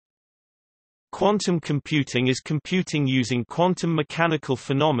Quantum computing is computing using quantum mechanical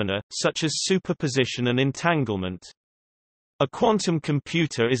phenomena, such as superposition and entanglement. A quantum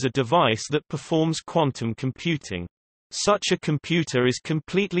computer is a device that performs quantum computing. Such a computer is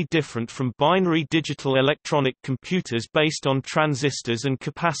completely different from binary digital electronic computers based on transistors and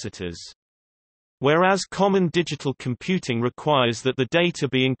capacitors. Whereas common digital computing requires that the data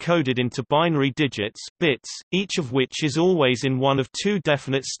be encoded into binary digits, bits, each of which is always in one of two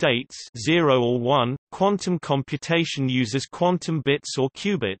definite states, 0 or 1, quantum computation uses quantum bits or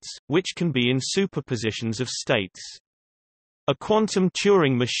qubits, which can be in superpositions of states. A quantum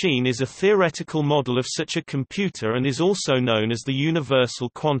Turing machine is a theoretical model of such a computer and is also known as the universal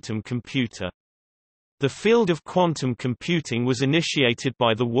quantum computer. The field of quantum computing was initiated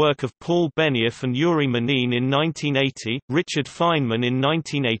by the work of Paul Benioff and Yuri Manin in 1980, Richard Feynman in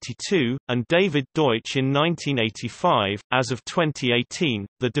 1982, and David Deutsch in 1985. As of 2018,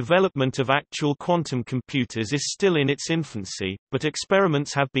 the development of actual quantum computers is still in its infancy, but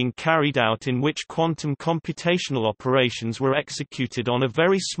experiments have been carried out in which quantum computational operations were executed on a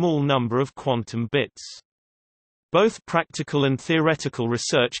very small number of quantum bits. Both practical and theoretical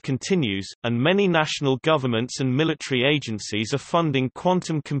research continues, and many national governments and military agencies are funding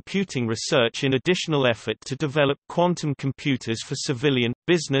quantum computing research in additional effort to develop quantum computers for civilian,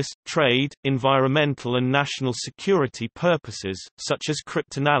 business, trade, environmental and national security purposes, such as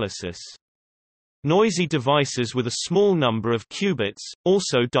cryptanalysis. Noisy devices with a small number of qubits,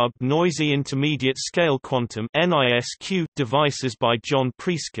 also dubbed noisy intermediate-scale quantum (NISQ) devices by John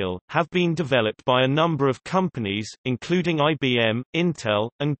Preskill, have been developed by a number of companies, including IBM, Intel,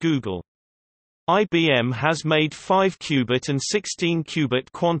 and Google. IBM has made 5-qubit and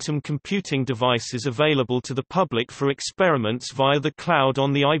 16-qubit quantum computing devices available to the public for experiments via the cloud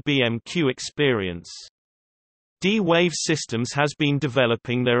on the IBM Q Experience. D-Wave Systems has been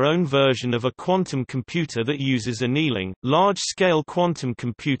developing their own version of a quantum computer that uses annealing. Large-scale quantum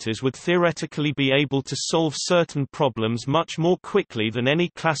computers would theoretically be able to solve certain problems much more quickly than any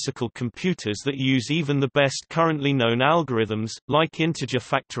classical computers that use even the best currently known algorithms, like integer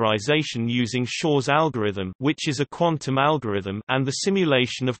factorization using Shor's algorithm, which is a quantum algorithm, and the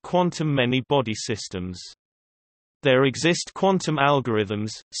simulation of quantum many-body systems. There exist quantum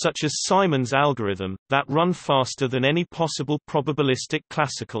algorithms, such as Simon's algorithm, that run faster than any possible probabilistic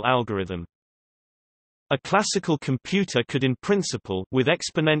classical algorithm. A classical computer could in principle, with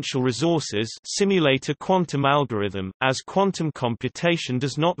exponential resources, simulate a quantum algorithm, as quantum computation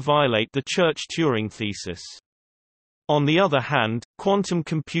does not violate the Church-Turing thesis. On the other hand, quantum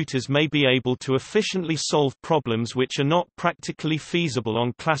computers may be able to efficiently solve problems which are not practically feasible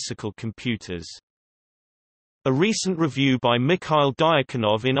on classical computers. A recent review by Mikhail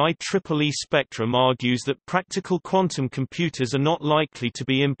Diakonov in IEEE Spectrum argues that practical quantum computers are not likely to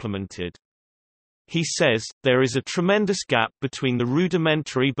be implemented. He says, there is a tremendous gap between the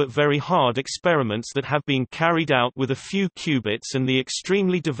rudimentary but very hard experiments that have been carried out with a few qubits and the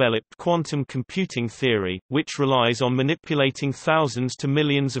extremely developed quantum computing theory, which relies on manipulating thousands to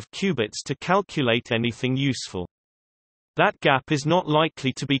millions of qubits to calculate anything useful. That gap is not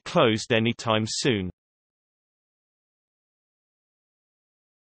likely to be closed anytime soon.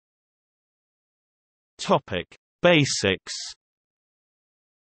 Basics.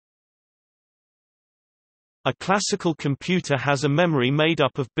 A classical computer has a memory made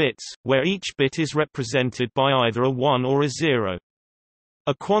up of bits, where each bit is represented by either a 1 or a 0.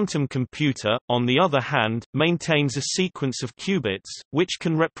 A quantum computer, on the other hand, maintains a sequence of qubits, which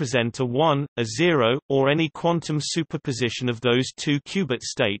can represent a 1, a 0, or any quantum superposition of those two qubit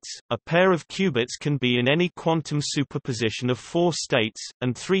states. A pair of qubits can be in any quantum superposition of 4 states,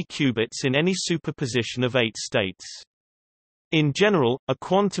 and 3 qubits in any superposition of 8 states. In general, a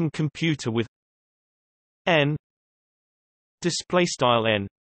quantum computer with n n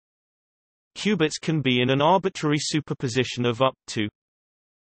qubits can be in an arbitrary superposition of up to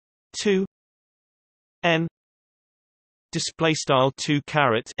 2 n 2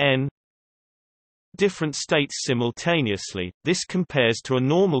 n different states simultaneously. This compares to a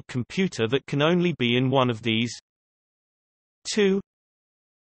normal computer that can only be in one of these 2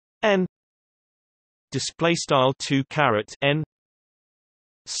 n 2 n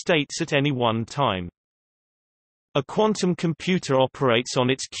states at any one time. A quantum computer operates on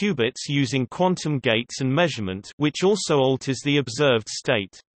its qubits using quantum gates and measurement, which also alters the observed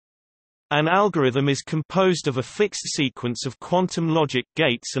state. An algorithm is composed of a fixed sequence of quantum logic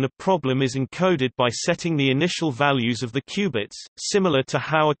gates, and a problem is encoded by setting the initial values of the qubits, similar to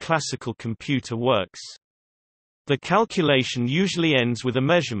how a classical computer works. The calculation usually ends with a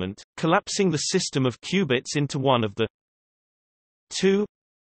measurement, collapsing the system of qubits into one of the 2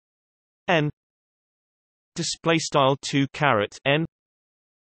 n display style 2 caret n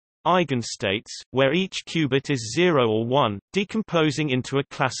eigenstates, where each qubit is 0 or 1, decomposing into a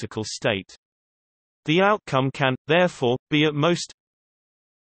classical state. The outcome can, therefore, be at most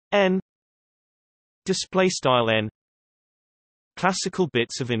n display style n classical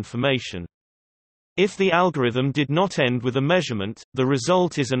bits of information. If the algorithm did not end with a measurement, the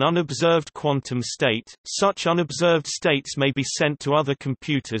result is an unobserved quantum state. Such unobserved states may be sent to other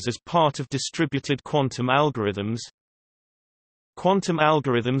computers as part of distributed quantum algorithms. Quantum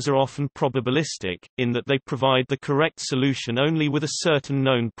algorithms are often probabilistic, in that they provide the correct solution only with a certain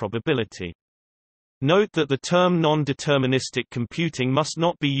known probability. Note that the term non-deterministic computing must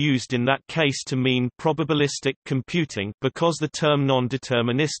not be used in that case to mean probabilistic computing, because the term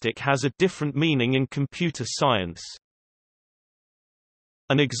non-deterministic has a different meaning in computer science.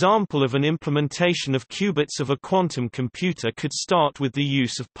 An example of an implementation of qubits of a quantum computer could start with the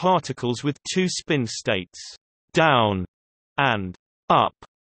use of particles with two spin states, down and up,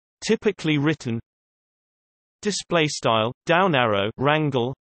 typically written display style down arrow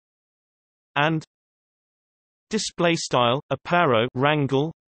wrangle and display style up arrow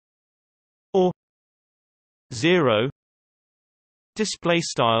wrangle, or 0 display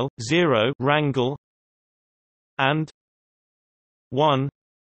style 0 wrangle and 1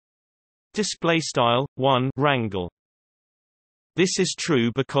 display style 1 wrangle. This is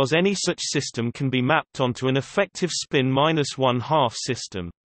true because any such system can be mapped onto an effective spin -1/2 system.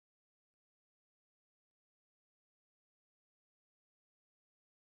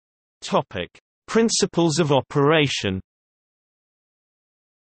 Topic: Principles of operation.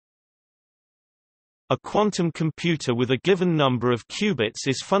 A quantum computer with a given number of qubits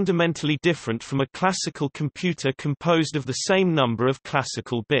is fundamentally different from a classical computer composed of the same number of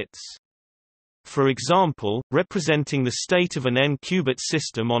classical bits. For example, representing the state of an n-qubit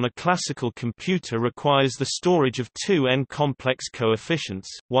system on a classical computer requires the storage of two n-complex coefficients,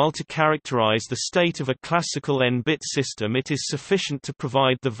 while to characterize the state of a classical n-bit system it is sufficient to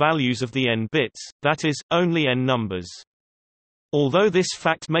provide the values of the n bits, that is, only n numbers. Although this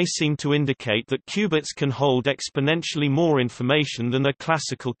fact may seem to indicate that qubits can hold exponentially more information than their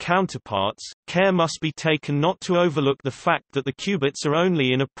classical counterparts, care must be taken not to overlook the fact that the qubits are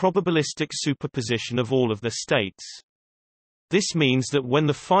only in a probabilistic superposition of all of their states. This means that when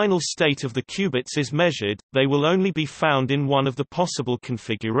the final state of the qubits is measured, they will only be found in one of the possible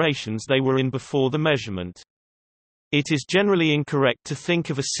configurations they were in before the measurement. It is generally incorrect to think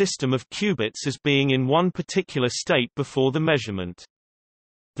of a system of qubits as being in one particular state before the measurement.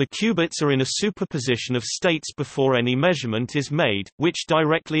 The qubits are in a superposition of states before any measurement is made, which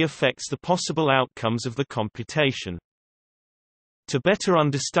directly affects the possible outcomes of the computation. To better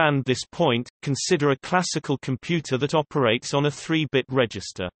understand this point, consider a classical computer that operates on a 3-bit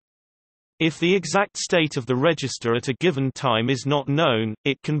register. If the exact state of the register at a given time is not known,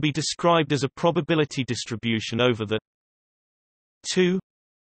 it can be described as a probability distribution over the 2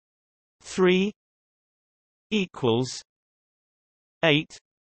 3 equals 8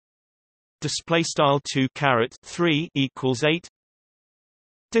 display style 2 caret 3 equals 8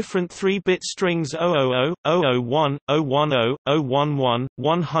 different 3-bit strings 000, 001, 010, 011,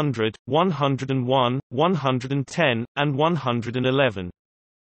 100, 101, 110, and 111.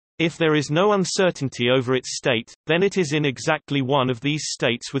 If there is no uncertainty over its state, then it is in exactly one of these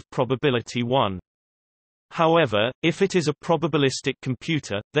states with probability 1. However, if it is a probabilistic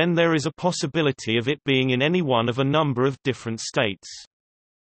computer, then there is a possibility of it being in any one of a number of different states.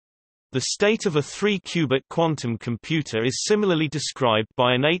 The state of a 3-qubit quantum computer is similarly described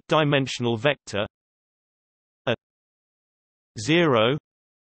by an 8-dimensional vector a 0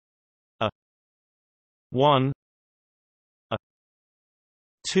 a 1 a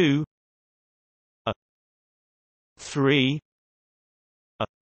 2 a 3 a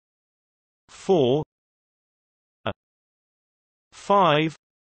 4 a 5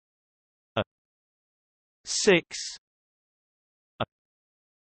 a 6 a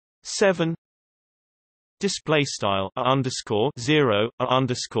 7 display style underscore 0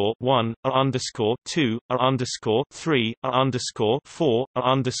 underscore 1 underscore 2 underscore 3 underscore 4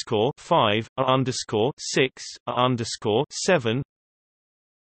 underscore 5 underscore 6 underscore 7,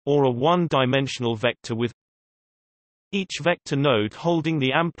 or a one-dimensional vector with each vector node holding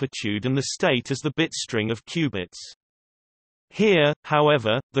the amplitude and the state as the bit string of qubits. Here,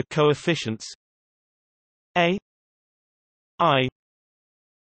 however, the coefficients a I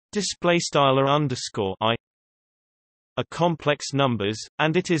display style I are complex numbers,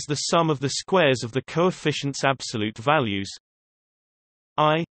 and it is the sum of the squares of the coefficients' absolute values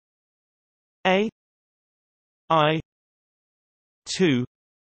I 2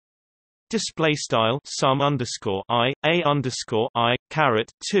 display style sum underscore I a underscore I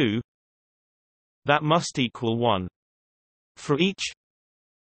caret 2 that must equal 1 for each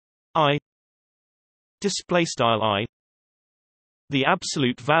I display style I the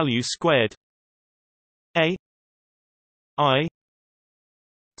absolute value squared a I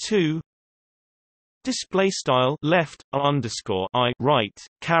 2 display style left underscore I right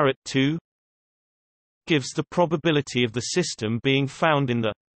caret 2 gives the probability of the system being found in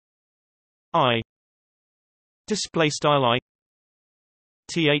the I display style I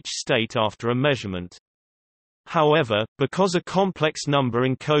th state after a measurement. However, because a complex number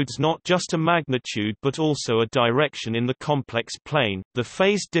encodes not just a magnitude but also a direction in the complex plane, the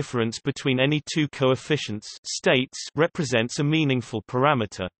phase difference between any two coefficients states represents a meaningful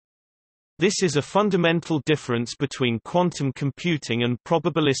parameter. This is a fundamental difference between quantum computing and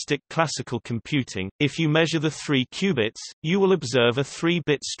probabilistic classical computing. If you measure the 3 qubits, you will observe a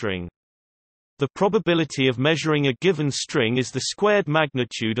 3-bit string. The probability of measuring a given string is the squared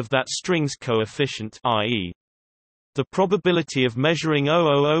magnitude of that string's coefficient, i.e. the probability of measuring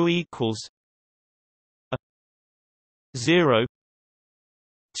 000 equals a 0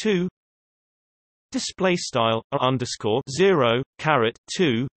 2 display style underscore 0 caret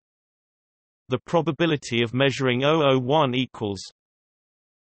 2. The probability of measuring 001 equals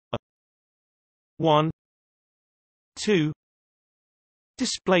a 1 2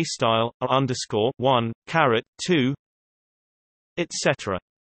 display style underscore 1 caret 2 etc.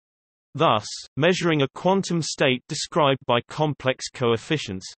 Thus, measuring a quantum state described by complex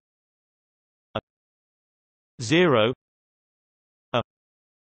coefficients a 0 a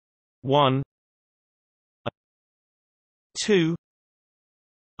 1 a 2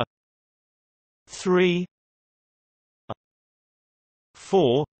 a 3 a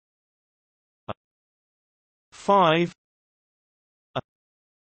 4 a 5 a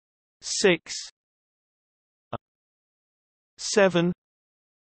 6 a 7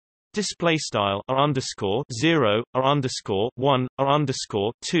 display style underscore 0 underscore 1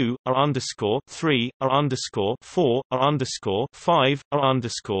 underscore 2 underscore 3 underscore 4 underscore 5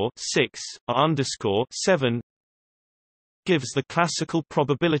 underscore 6 underscore 7 gives the classical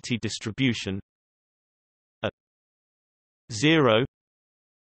probability distribution a 0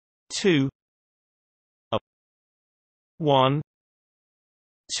 2 a 1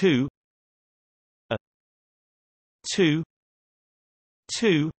 2 a 2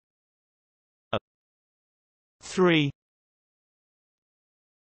 2 3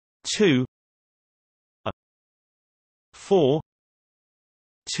 2 a 4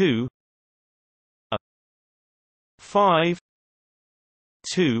 2 a 5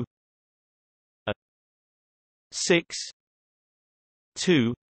 2 a 6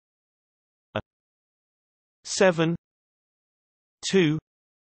 2 a 7 2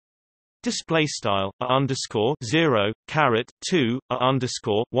 display style underscore 0 caret 2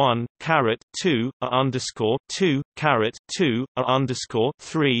 underscore 1 caret 2 underscore 2 caret 2 underscore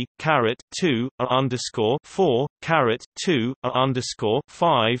 3 caret 2 underscore 4 caret 2 underscore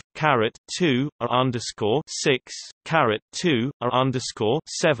 5 caret 2 underscore 6 caret 2 underscore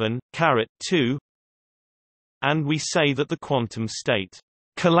 7 caret 2, and we say that the quantum state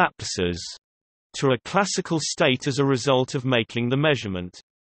collapses to a classical state as a result of making the measurement.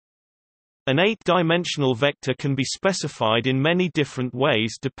 An 8-dimensional vector can be specified in many different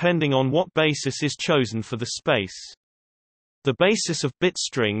ways depending on what basis is chosen for the space. The basis of bit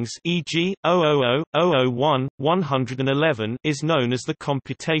strings, e.g., 000, 001, 111, is known as the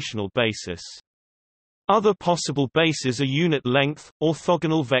computational basis. Other possible bases are unit length,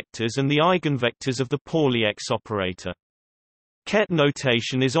 orthogonal vectors and the eigenvectors of the Pauli X operator. Ket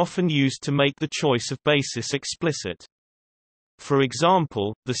notation is often used to make the choice of basis explicit. For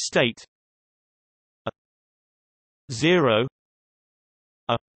example, the state 0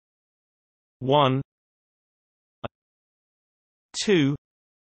 a 1 a 2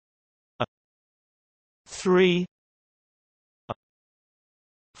 a 3 a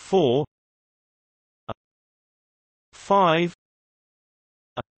 4 a 5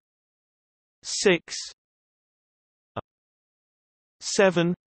 a 6 a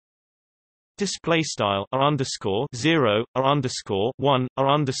 7 display style underscore 0 underscore 1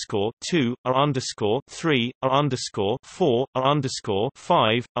 underscore 2 underscore 3 underscore 4 underscore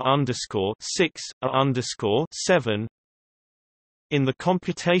 5 underscore 6 underscore 7. In the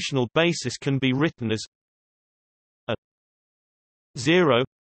computational basis can be written as a 0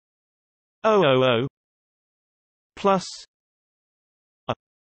 000 plus a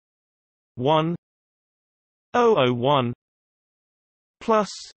 1 001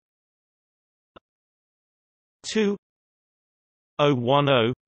 plus 2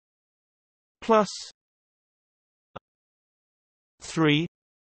 010 plus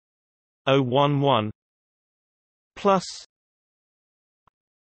 3,011 plus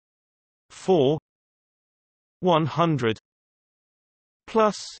 4,100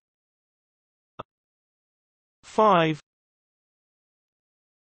 plus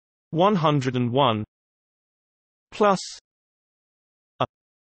 5,101 plus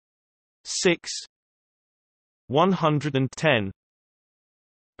 6,110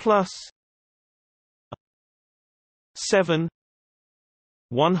 plus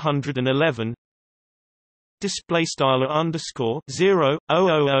 7,111. Display style underscore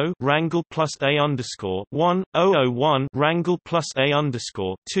 0,000 wrangle plus a underscore 1,001 wrangle plus a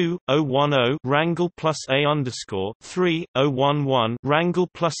underscore 2,010 wrangle plus a underscore 3,011 wrangle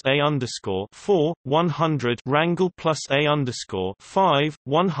plus a underscore 4,100 wrangle plus a underscore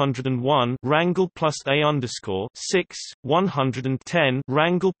 5,101 wrangle plus a underscore 6,110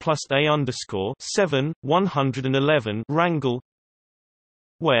 wrangle plus a underscore 7,111 wrangle,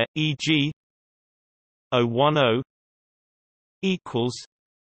 where e.g. 010 equals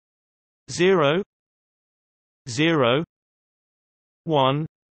 0 0 1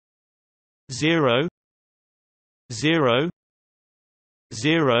 0 0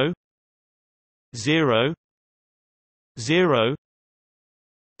 0 0 0.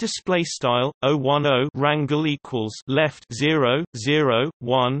 Display style 010 wrangle equals left 0 0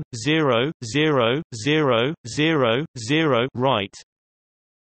 1 0 0 0 0 0 right.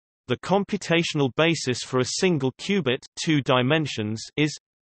 The computational basis for a single qubit, 2 dimensions, is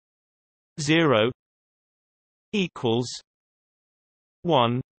 0 equals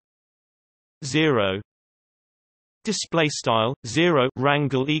 1 0. Display style 0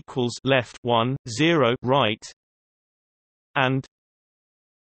 wrangle equals left 1 0 right, and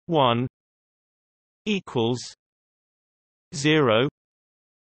 1 equals 0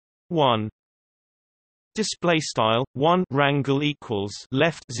 1. Display style 1 wrangle equals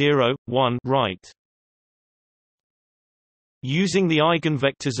left 0 1 right. Using the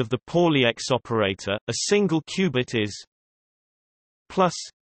eigenvectors of the Pauli X operator, a single qubit is plus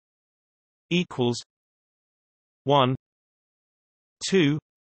equals 1 2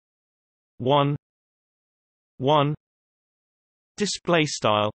 1 1. Display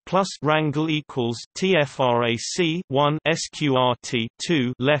style plus wrangle equals tfrac 1 sqrt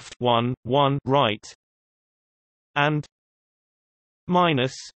 2 left 1 1 right, and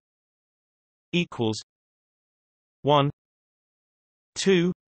minus equals 1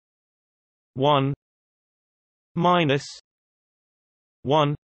 2 1 minus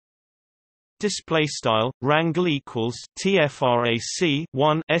 1. Display style wrangle equals tfrac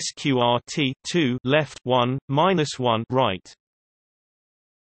 1 sqrt 2 left 1 minus 1 right.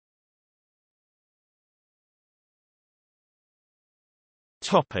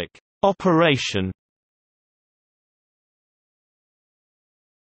 Topic: Operation.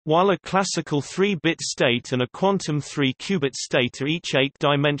 While a classical 3-bit state and a quantum 3-qubit state are each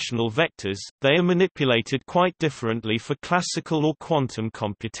 8-dimensional vectors, they are manipulated quite differently for classical or quantum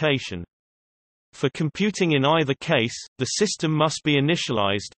computation. For computing in either case, the system must be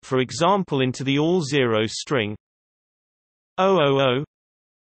initialized, for example into the all-zero string 000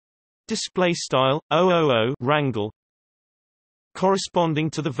 display style 000 wrangle, corresponding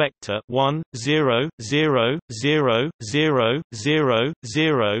to the vector 1 0 0 0 0 0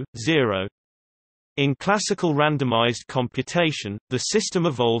 0 0. In classical randomized computation, the system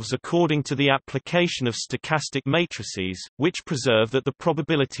evolves according to the application of stochastic matrices, which preserve that the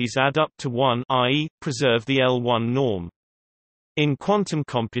probabilities add up to 1, i.e., preserve the L1 norm. In quantum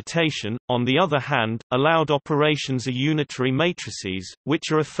computation, on the other hand, allowed operations are unitary matrices, which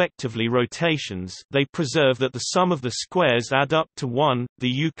are effectively rotations. They preserve that the sum of the squares add up to 1, the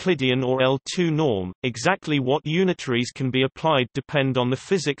Euclidean or L2 norm. Exactly what unitaries can be applied depend on the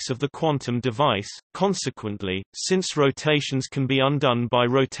physics of the quantum device. Consequently, since rotations can be undone by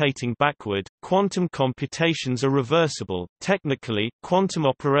rotating backward, quantum computations are reversible. Technically, quantum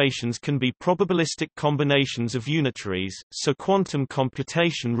operations can be probabilistic combinations of unitaries, so quantum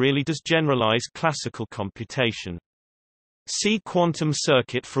computation really does generalize classical computation. See quantum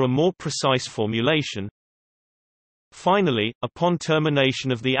circuit for a more precise formulation. Finally, upon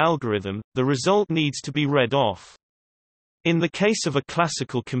termination of the algorithm, the result needs to be read off. In the case of a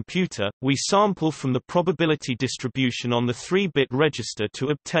classical computer, we sample from the probability distribution on the 3-bit register to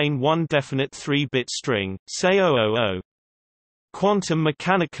obtain one definite 3-bit string, say 000. Quantum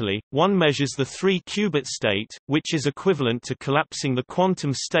mechanically, one measures the 3-qubit state, which is equivalent to collapsing the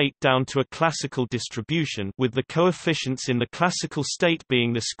quantum state down to a classical distribution, with the coefficients in the classical state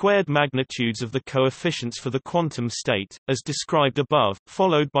being the squared magnitudes of the coefficients for the quantum state, as described above,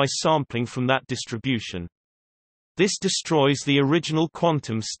 followed by sampling from that distribution. This destroys the original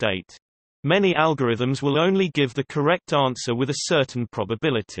quantum state. Many algorithms will only give the correct answer with a certain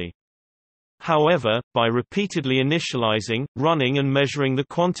probability. However, by repeatedly initializing, running and measuring the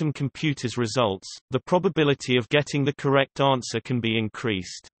quantum computer's results, the probability of getting the correct answer can be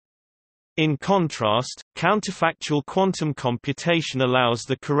increased. In contrast, counterfactual quantum computation allows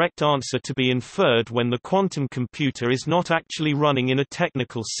the correct answer to be inferred when the quantum computer is not actually running in a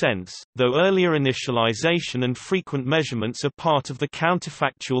technical sense, though earlier initialization and frequent measurements are part of the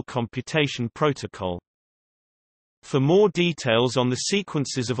counterfactual computation protocol. For more details on the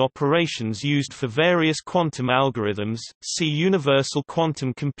sequences of operations used for various quantum algorithms, see Universal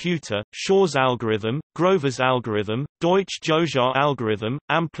Quantum Computer, Shor's algorithm, Grover's algorithm, Deutsch-Jozsa algorithm,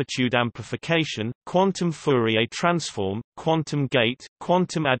 amplitude amplification, quantum Fourier transform, quantum gate,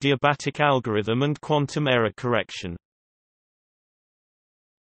 quantum adiabatic algorithm and quantum error correction.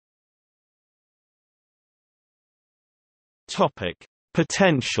 Topic: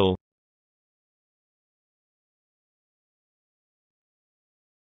 Potential.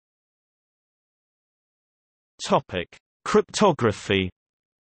 Topic: Cryptography.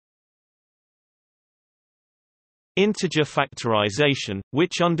 Integer factorization,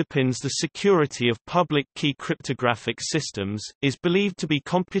 which underpins the security of public key cryptographic systems, is believed to be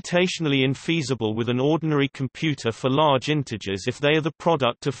computationally infeasible with an ordinary computer for large integers if they are the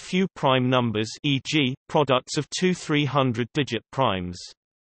product of few prime numbers, e.g., products of two 300-digit primes.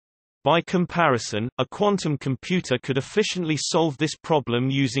 By comparison, a quantum computer could efficiently solve this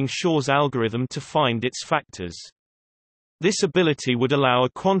problem using Shor's algorithm to find its factors. This ability would allow a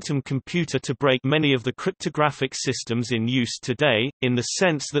quantum computer to break many of the cryptographic systems in use today, in the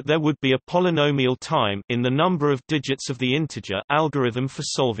sense that there would be a polynomial time in the number of digits of the integer algorithm for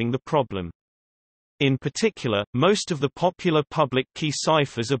solving the problem. In particular, most of the popular public key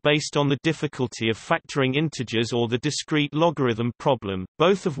ciphers are based on the difficulty of factoring integers or the discrete logarithm problem,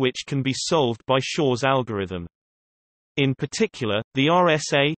 both of which can be solved by Shor's algorithm. In particular, the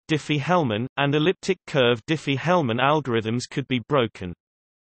RSA, Diffie-Hellman, and elliptic curve Diffie-Hellman algorithms could be broken.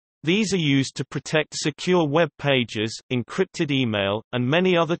 These are used to protect secure web pages, encrypted email, and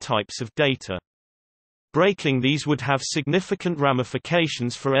many other types of data. Breaking these would have significant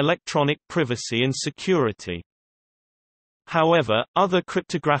ramifications for electronic privacy and security. However, other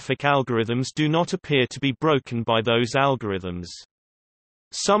cryptographic algorithms do not appear to be broken by those algorithms.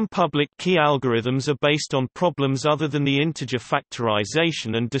 Some public key algorithms are based on problems other than the integer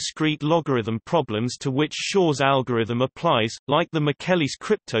factorization and discrete logarithm problems to which Shor's algorithm applies, like the Micheli's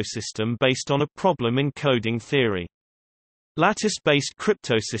cryptosystem based on a problem encoding theory. Lattice-based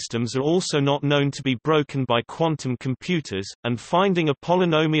cryptosystems are also not known to be broken by quantum computers, and finding a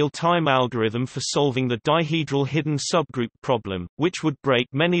polynomial time algorithm for solving the dihedral hidden subgroup problem, which would break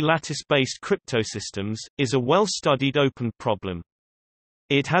many lattice-based cryptosystems, is a well-studied open problem.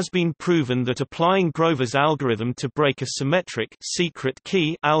 It has been proven that applying Grover's algorithm to break a symmetric secret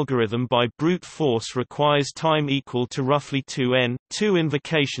key algorithm by brute force requires time equal to roughly 2n, 2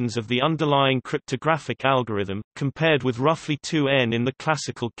 invocations of the underlying cryptographic algorithm, compared with roughly 2n in the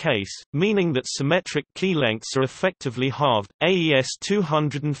classical case, meaning that symmetric key lengths are effectively halved. AES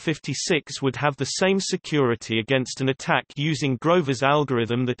 256 would have the same security against an attack using Grover's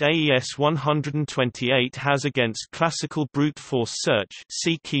algorithm that AES 128 has against classical brute force search.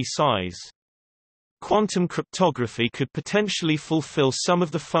 See key size. Quantum cryptography could potentially fulfill some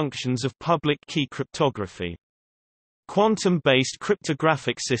of the functions of public key cryptography. Quantum-based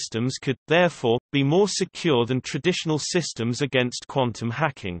cryptographic systems could, therefore, be more secure than traditional systems against quantum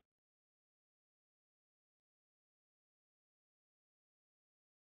hacking.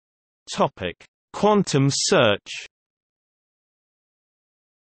 Topic: Quantum search.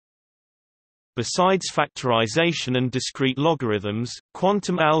 Besides factorization and discrete logarithms,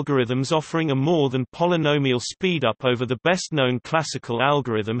 quantum algorithms offering a more than polynomial speedup over the best-known classical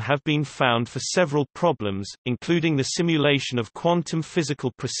algorithm have been found for several problems, including the simulation of quantum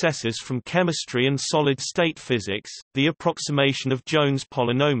physical processes from chemistry and solid-state physics, the approximation of Jones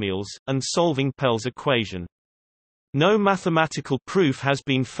polynomials, and solving Pell's equation. No mathematical proof has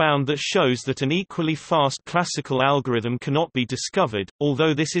been found that shows that an equally fast classical algorithm cannot be discovered,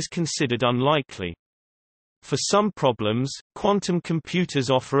 although this is considered unlikely. For some problems, quantum computers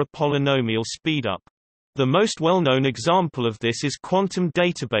offer a polynomial speedup. The most well-known example of this is quantum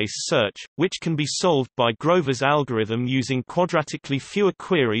database search, which can be solved by Grover's algorithm using quadratically fewer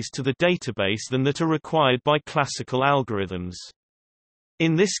queries to the database than that are required by classical algorithms.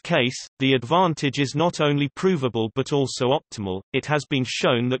 In this case, the advantage is not only provable but also optimal. It has been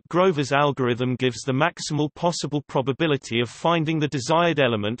shown that Grover's algorithm gives the maximal possible probability of finding the desired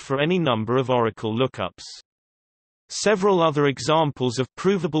element for any number of oracle lookups. Several other examples of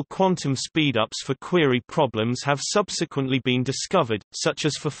provable quantum speedups for query problems have subsequently been discovered, such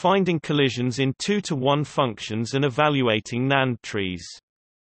as for finding collisions in 2-to-1 functions and evaluating NAND trees.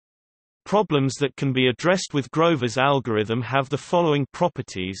 Problems that can be addressed with Grover's algorithm have the following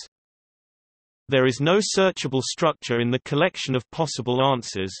properties. There is no searchable structure in the collection of possible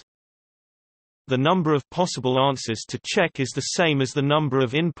answers. The number of possible answers to check is the same as the number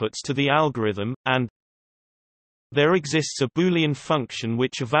of inputs to the algorithm, and there exists a Boolean function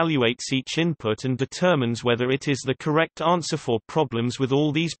which evaluates each input and determines whether it is the correct answer. For problems with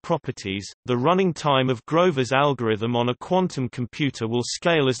all these properties, the running time of Grover's algorithm on a quantum computer will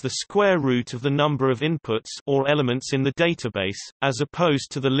scale as the square root of the number of inputs or elements in the database, as opposed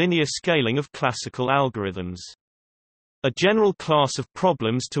to the linear scaling of classical algorithms. A general class of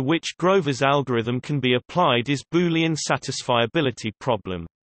problems to which Grover's algorithm can be applied is Boolean satisfiability problem.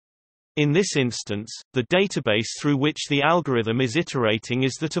 In this instance, the database through which the algorithm is iterating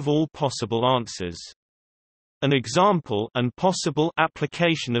is that of all possible answers. An example and possible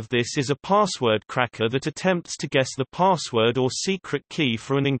application of this is a password cracker that attempts to guess the password or secret key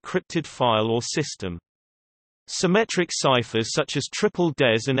for an encrypted file or system. Symmetric ciphers such as triple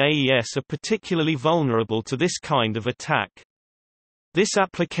DES and AES are particularly vulnerable to this kind of attack. This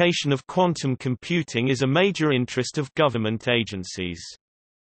application of quantum computing is a major interest of government agencies.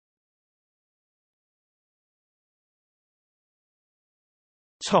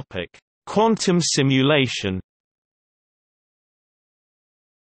 Topic: Quantum simulation.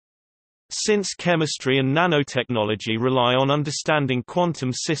 Since chemistry and nanotechnology rely on understanding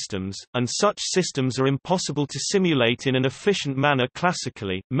quantum systems, and such systems are impossible to simulate in an efficient manner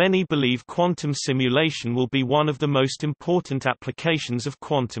classically, many believe quantum simulation will be one of the most important applications of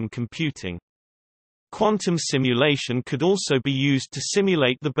quantum computing. Quantum simulation could also be used to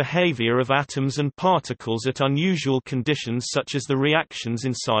simulate the behavior of atoms and particles at unusual conditions such as the reactions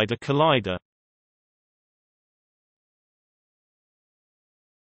inside a collider.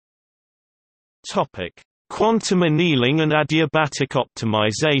 Topic: Quantum annealing and adiabatic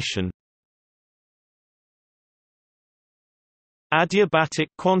optimization. Adiabatic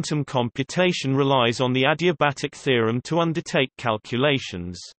quantum computation relies on the adiabatic theorem to undertake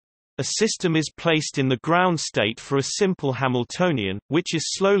calculations. A system is placed in the ground state for a simple Hamiltonian, which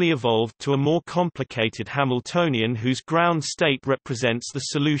is slowly evolved to a more complicated Hamiltonian whose ground state represents the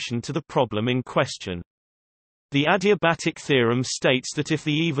solution to the problem in question. The adiabatic theorem states that if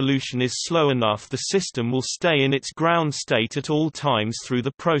the evolution is slow enough, the system will stay in its ground state at all times through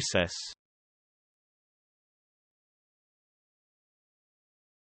the process.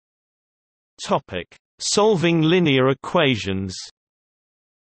 Topic: Solving linear equations.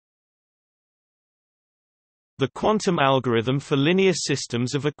 The quantum algorithm for linear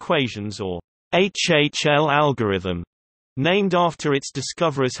systems of equations, or HHL algorithm, named after its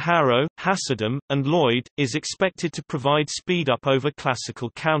discoverers Harrow, Hasserdam, and Lloyd, is expected to provide speed-up over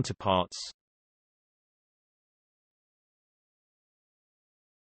classical counterparts.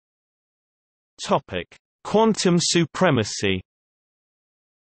 Topic: Quantum supremacy.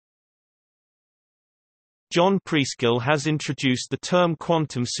 John Preskill has introduced the term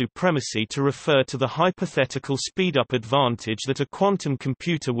quantum supremacy to refer to the hypothetical speedup advantage that a quantum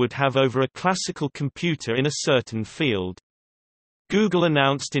computer would have over a classical computer in a certain field. Google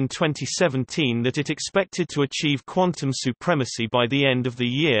announced in 2017 that it expected to achieve quantum supremacy by the end of the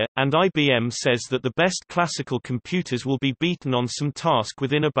year, and IBM says that the best classical computers will be beaten on some task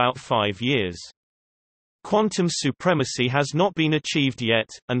within about 5 years. Quantum supremacy has not been achieved yet,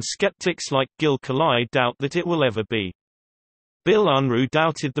 and skeptics like Gil Kalai doubt that it will ever be. Bill Unruh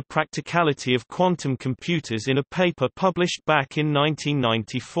doubted the practicality of quantum computers in a paper published back in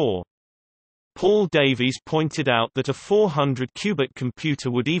 1994. Paul Davies pointed out that a 400-qubit computer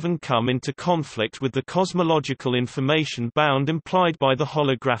would even come into conflict with the cosmological information bound implied by the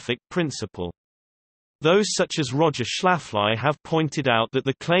holographic principle. Those such as Roger Schlafly have pointed out that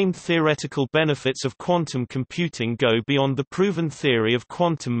the claimed theoretical benefits of quantum computing go beyond the proven theory of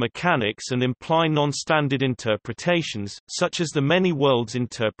quantum mechanics and imply non-standard interpretations, such as the many worlds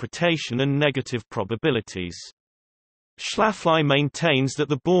interpretation and negative probabilities. Schlafly maintains that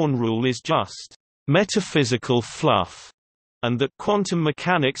the Born rule is just metaphysical fluff, and that quantum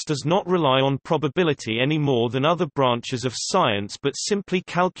mechanics does not rely on probability any more than other branches of science but simply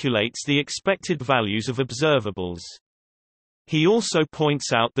calculates the expected values of observables. He also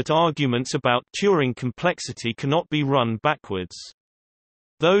points out that arguments about Turing complexity cannot be run backwards.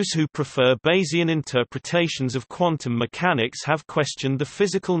 Those who prefer Bayesian interpretations of quantum mechanics have questioned the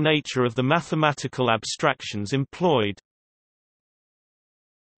physical nature of the mathematical abstractions employed.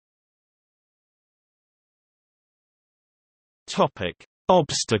 Topic: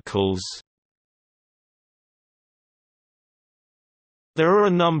 Obstacles. There are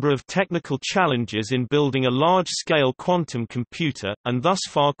a number of technical challenges in building a large-scale quantum computer, and thus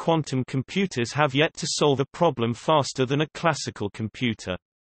far quantum computers have yet to solve a problem faster than a classical computer.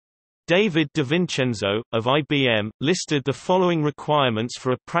 David DiVincenzo, of IBM, listed the following requirements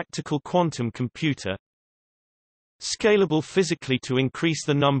for a practical quantum computer: scalable physically to increase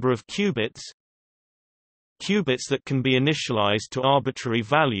the number of qubits, qubits that can be initialized to arbitrary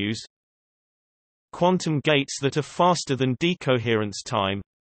values, quantum gates that are faster than decoherence time,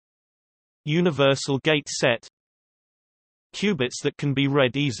 universal gate set, qubits that can be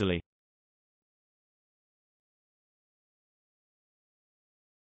read easily.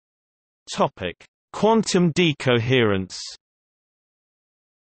 Topic: Quantum decoherence.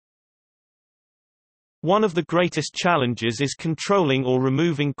 One of the greatest challenges is controlling or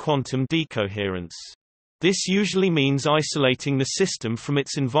removing quantum decoherence. This usually means isolating the system from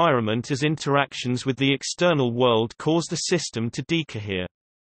its environment as interactions with the external world cause the system to decohere.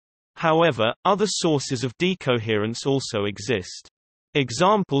 However, other sources of decoherence also exist.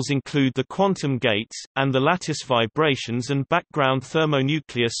 Examples include the quantum gates, and the lattice vibrations and background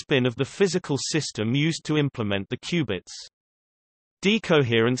thermonuclear spin of the physical system used to implement the qubits.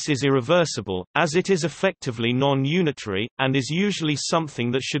 Decoherence is irreversible, as it is effectively non-unitary, and is usually something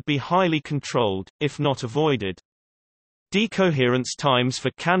that should be highly controlled, if not avoided. Decoherence times for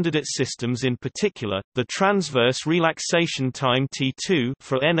candidate systems, in particular, the transverse relaxation time T2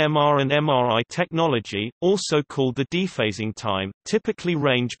 for NMR and MRI technology, also called the dephasing time, typically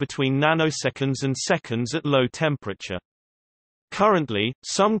range between nanoseconds and seconds at low temperature. Currently,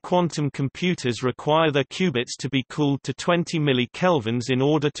 some quantum computers require their qubits to be cooled to 20 millikelvins in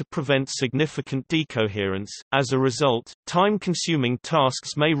order to prevent significant decoherence. As a result, time-consuming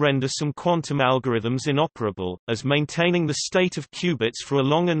tasks may render some quantum algorithms inoperable, as maintaining the state of qubits for a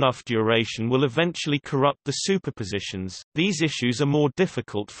long enough duration will eventually corrupt the superpositions. These issues are more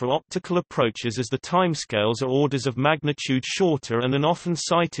difficult for optical approaches as the timescales are orders of magnitude shorter, and an often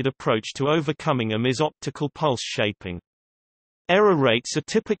cited approach to overcoming them is optical pulse shaping. Error rates are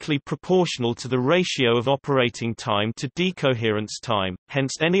typically proportional to the ratio of operating time to decoherence time,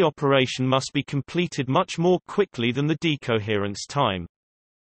 hence any operation must be completed much more quickly than the decoherence time.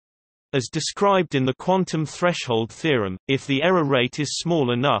 As described in the quantum threshold theorem, if the error rate is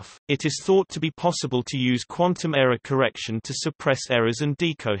small enough, it is thought to be possible to use quantum error correction to suppress errors and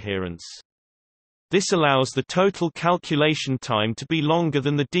decoherence. This allows the total calculation time to be longer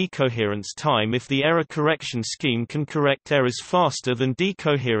than the decoherence time if the error correction scheme can correct errors faster than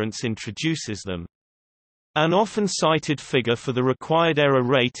decoherence introduces them. An often cited figure for the required error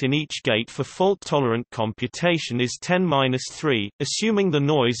rate in each gate for fault-tolerant computation is 10⁻³, assuming the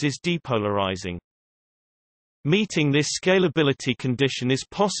noise is depolarizing. Meeting this scalability condition is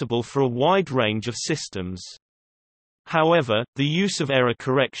possible for a wide range of systems. However, the use of error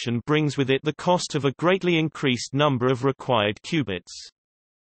correction brings with it the cost of a greatly increased number of required qubits.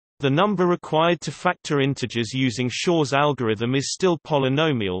 The number required to factor integers using Shor's algorithm is still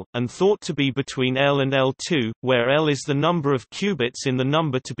polynomial, and thought to be between L and L2, where L is the number of qubits in the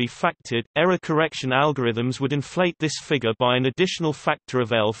number to be factored. Error correction algorithms would inflate this figure by an additional factor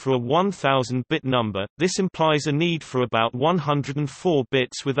of L for a 1000-bit number. This implies a need for about 104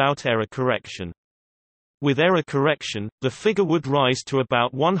 bits without error correction. With error correction, the figure would rise to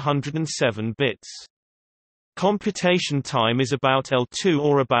about 107 bits. Computation time is about L2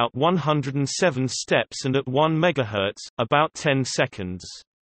 or about 107 steps, and at 1 MHz, about 10 seconds.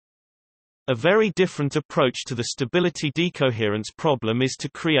 A very different approach to the stability decoherence problem is to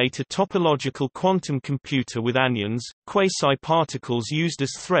create a topological quantum computer with anyons, quasi-particles used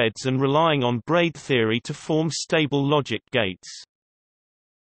as threads and relying on braid theory to form stable logic gates.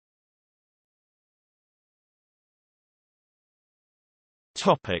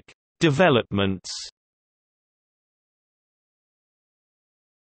 Topic: Developments.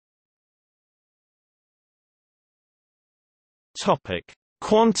 Topic: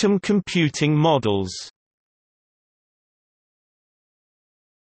 Quantum computing models.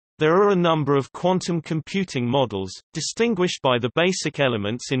 There are a number of quantum computing models, distinguished by the basic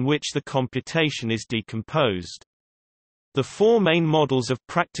elements in which the computation is decomposed. The four main models of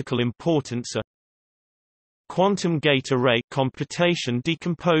practical importance are quantum gate array computation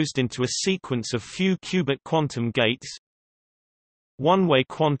decomposed into a sequence of few qubit quantum gates, one-way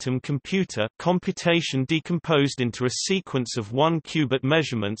quantum computer computation decomposed into a sequence of 1 qubit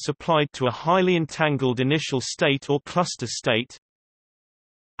measurements applied to a highly entangled initial state or cluster state,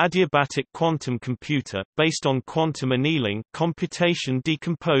 adiabatic quantum computer, based on quantum annealing computation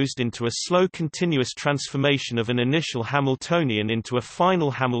decomposed into a slow continuous transformation of an initial Hamiltonian into a final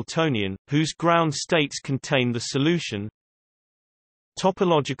Hamiltonian, whose ground states contain the solution,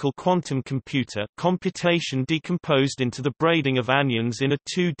 topological quantum computer computation decomposed into the braiding of anyons in a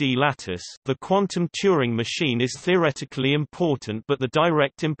 2D lattice. The quantum Turing machine is theoretically important, but the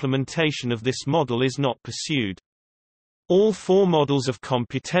direct implementation of this model is not pursued. All four models of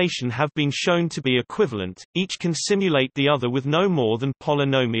computation have been shown to be equivalent, each can simulate the other with no more than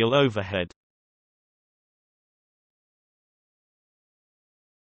polynomial overhead.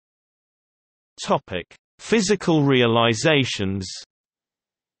 Topic: Physical realizations.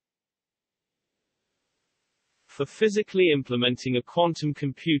 For physically implementing a quantum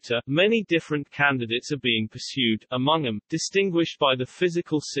computer, many different candidates are being pursued, among them, distinguished by the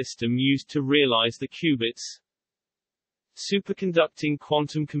physical system used to realize the qubits. Superconducting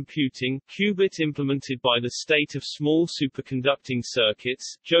quantum computing, qubit implemented by the state of small superconducting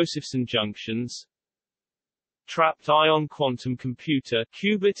circuits, Josephson junctions. Trapped ion quantum computer,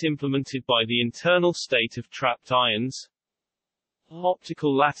 qubit implemented by the internal state of trapped ions.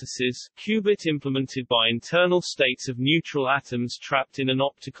 Optical lattices, qubit implemented by internal states of neutral atoms trapped in an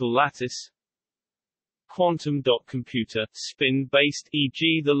optical lattice. Quantum dot computer, spin-based,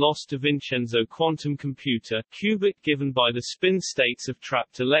 e.g. the Los de Vincenzo quantum computer, qubit given by the spin states of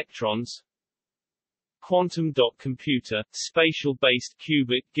trapped electrons. Quantum dot computer, spatial-based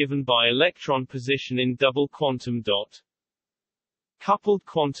qubit given by electron position in double quantum dot. Coupled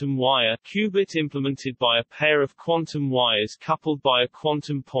quantum wire, qubit implemented by a pair of quantum wires coupled by a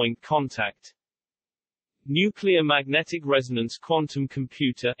quantum point contact. Nuclear magnetic resonance quantum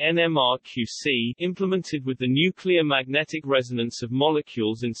computer (NMRQC) implemented with the nuclear magnetic resonance of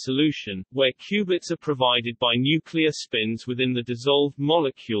molecules in solution, where qubits are provided by nuclear spins within the dissolved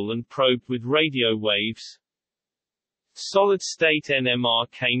molecule and probed with radio waves. Solid-state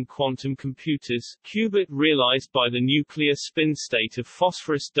NMR-Kane quantum computers, qubit realized by the nuclear spin state of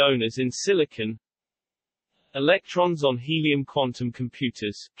phosphorus donors in silicon. Electrons on helium quantum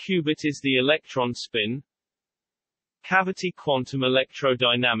computers, qubit is the electron spin. Cavity quantum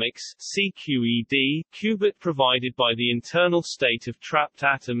electrodynamics, CQED, qubit provided by the internal state of trapped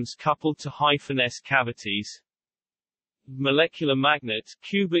atoms coupled to -s cavities. Molecular magnet,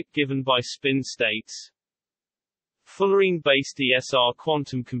 qubit given by spin states. Fullerene-based ESR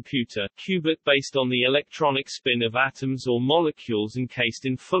quantum computer, qubit based on the electronic spin of atoms or molecules encased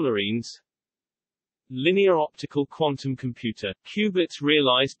in fullerenes. Linear optical quantum computer, qubits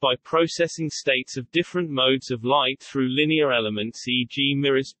realized by processing states of different modes of light through linear elements, e.g.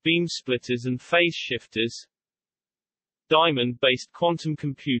 mirrors, beam splitters and phase shifters. Diamond-based quantum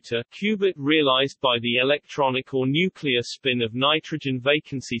computer, qubit realized by the electronic or nuclear spin of nitrogen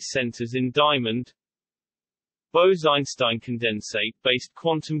vacancy centers in diamond. Bose-Einstein condensate-based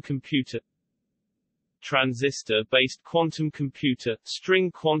quantum computer. Transistor-based quantum computer,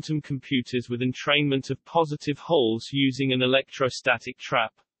 string quantum computers with entrainment of positive holes using an electrostatic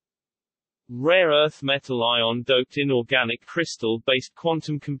trap. Rare earth metal ion-doped inorganic crystal-based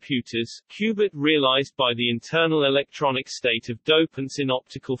quantum computers, qubit realized by the internal electronic state of dopants in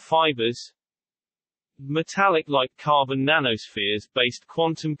optical fibers. Metallic-like carbon nanospheres-based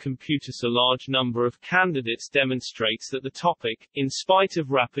quantum computers. A large number of candidates demonstrates that the topic, in spite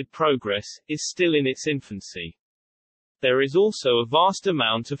of rapid progress, is still in its infancy. There is also a vast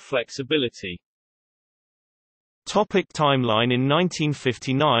amount of flexibility. Topic timeline. In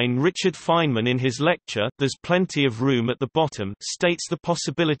 1959, Richard Feynman in his lecture, There's Plenty of Room at the Bottom, states the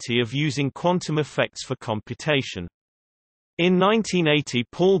possibility of using quantum effects for computation. In 1980,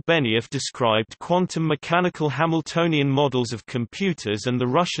 Paul Benioff described quantum mechanical Hamiltonian models of computers, and the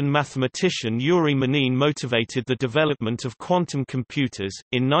Russian mathematician Yuri Manin motivated the development of quantum computers.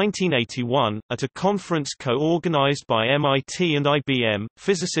 In 1981, at a conference co-organized by MIT and IBM,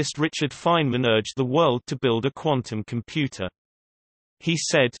 physicist Richard Feynman urged the world to build a quantum computer. He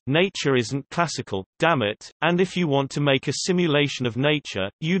said, "Nature isn't classical, damn it, and if you want to make a simulation of nature,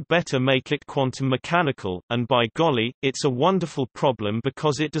 you'd better make it quantum mechanical, and by golly, it's a wonderful problem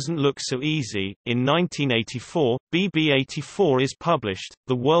because it doesn't look so easy." In 1984, BB84 is published,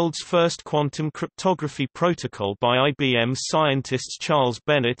 the world's first quantum cryptography protocol by IBM scientists Charles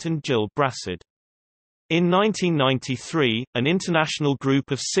Bennett and Jill Brassard. In 1993, an international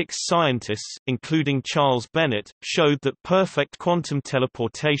group of 6 scientists, including Charles Bennett, showed that perfect quantum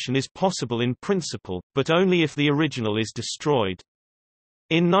teleportation is possible in principle, but only if the original is destroyed.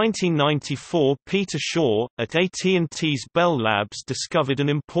 In 1994, Peter Shaw, at AT&T's Bell Labs, discovered an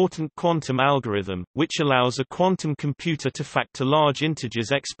important quantum algorithm, which allows a quantum computer to factor large integers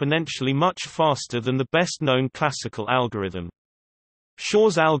exponentially much faster than the best-known classical algorithm.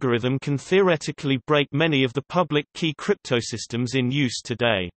 Shaw's algorithm can theoretically break many of the public key cryptosystems in use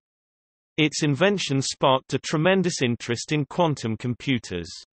today. Its invention sparked a tremendous interest in quantum computers.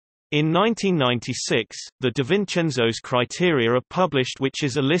 In 1996, the DiVincenzo's criteria are published, which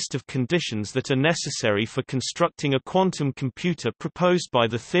is a list of conditions that are necessary for constructing a quantum computer proposed by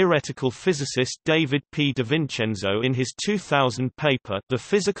the theoretical physicist David P. DiVincenzo in his 2000 paper, The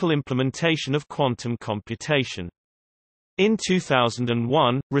Physical Implementation of Quantum Computation. In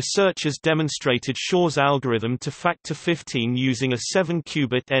 2001, researchers demonstrated Shaw's algorithm to factor 15 using a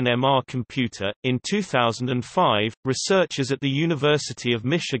 7-qubit NMR computer. In 2005, researchers at the University of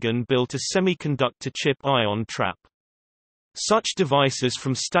Michigan built a semiconductor chip ion trap. Such devices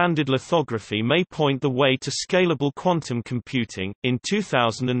from standard lithography may point the way to scalable quantum computing. In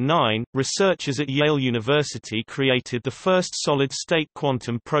 2009, researchers at Yale University created the first solid-state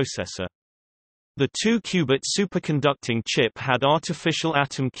quantum processor. The 2-qubit superconducting chip had artificial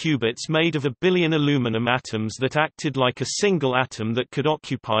atom qubits made of 1 billion aluminum atoms that acted like a single atom that could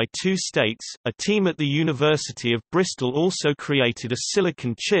occupy 2 states. A team at the University of Bristol also created a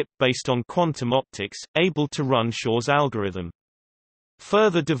silicon chip based on quantum optics, able to run Shaw's algorithm.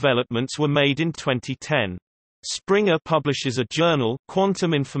 Further developments were made in 2010. Springer publishes a journal,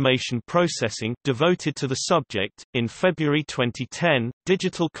 Quantum Information Processing, devoted to the subject. In February 2010,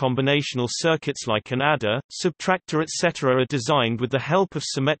 digital combinational circuits like an adder, subtractor, etc. are designed with the help of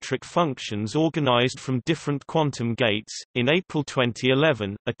symmetric functions organized from different quantum gates. In April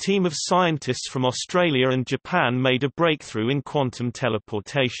 2011, a team of scientists from Australia and Japan made a breakthrough in quantum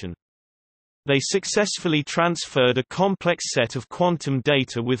teleportation. They successfully transferred a complex set of quantum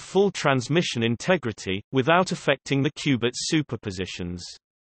data with full transmission integrity, without affecting the qubit superpositions.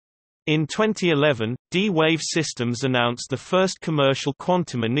 In 2011, D-Wave Systems announced the first commercial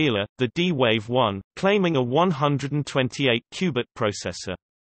quantum annealer, the D-Wave 1, claiming a 128-qubit processor.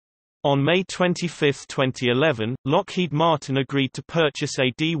 On May 25, 2011, Lockheed Martin agreed to purchase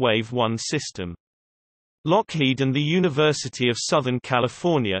a D-Wave 1 system. Lockheed and the University of Southern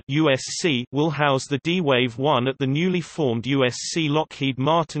California (USC) will house the D-Wave 1 at the newly formed USC Lockheed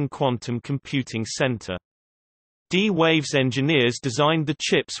Martin Quantum Computing Center. D-Wave's engineers designed the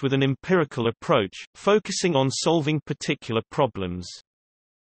chips with an empirical approach, focusing on solving particular problems.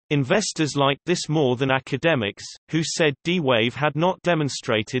 Investors liked this more than academics, who said D-Wave had not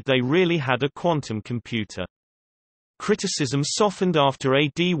demonstrated they really had a quantum computer. Criticism softened after a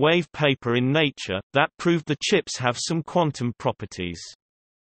D-Wave paper in Nature, that proved the chips have some quantum properties.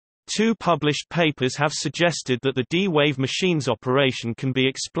 2 published papers have suggested that the D-Wave machine's operation can be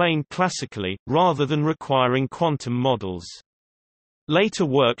explained classically, rather than requiring quantum models. Later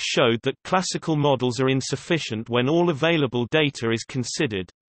work showed that classical models are insufficient when all available data is considered.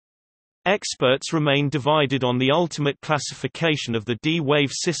 Experts remain divided on the ultimate classification of the D-Wave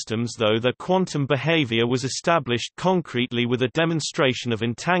systems, though their quantum behavior was established concretely with a demonstration of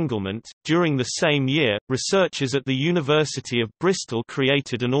entanglement. During the same year, researchers at the University of Bristol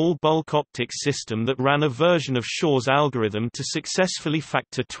created an all-bulk optics system that ran a version of Shaw's algorithm to successfully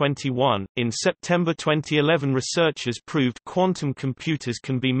factor 21. In September 2011, researchers proved quantum computers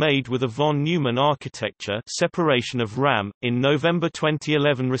can be made with a von Neumann architecture, separation of RAM. In November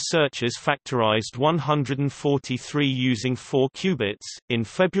 2011, researchers factorized 143 using 4 qubits. In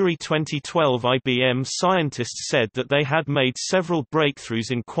February 2012, IBM scientists said that they had made several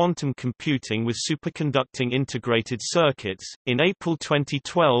breakthroughs in quantum computing with superconducting integrated circuits. In April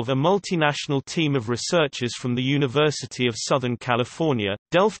 2012, a multinational team of researchers from the University of Southern California,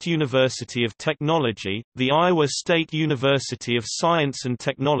 Delft University of Technology, the Iowa State University of Science and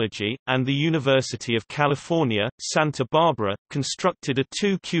Technology, and the University of California, Santa Barbara, constructed a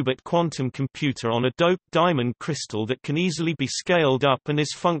 2-qubit quantum computer on a doped diamond crystal that can easily be scaled up and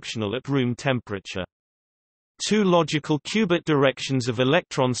is functional at room temperature. 2 logical qubit directions of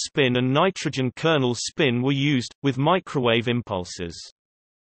electron spin and nitrogen kernel spin were used, with microwave impulses.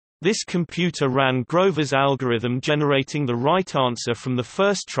 This computer ran Grover's algorithm, generating the right answer from the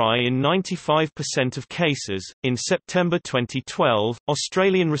first try in 95% of cases. In September 2012,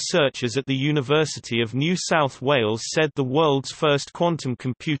 Australian researchers at the University of New South Wales said the world's first quantum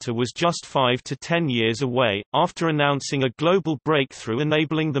computer was just 5 to 10 years away, after announcing a global breakthrough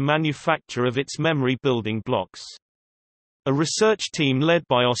enabling the manufacture of its memory building blocks. A research team led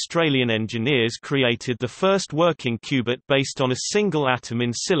by Australian engineers created the first working qubit based on a single atom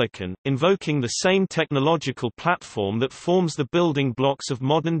in silicon, invoking the same technological platform that forms the building blocks of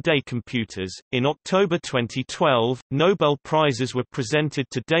modern-day computers. In October 2012, Nobel Prizes were presented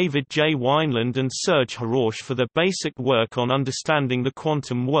to David J. Wineland and Serge Haroche for their basic work on understanding the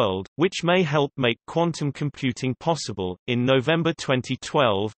quantum world, which may help make quantum computing possible. In November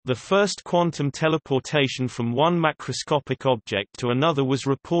 2012, the first quantum teleportation from one macroscopic object to another was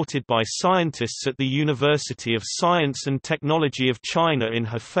reported by scientists at the University of Science and Technology of China in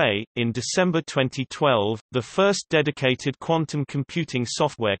Hefei. In December 2012, the first dedicated quantum computing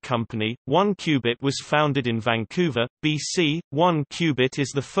software company, 1QBit, was founded in Vancouver, BC. 1QBit is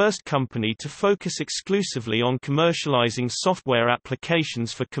the first company to focus exclusively on commercializing software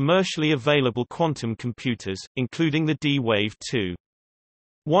applications for commercially available quantum computers, including the D-Wave 2.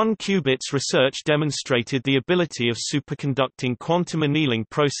 1QBit's research demonstrated the ability of superconducting quantum annealing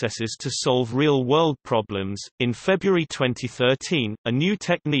processes to solve real-world problems. In February 2013, a new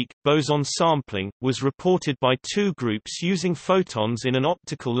technique, boson sampling, was reported by two groups using photons in an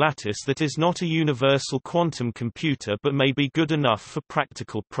optical lattice that is not a universal quantum computer but may be good enough for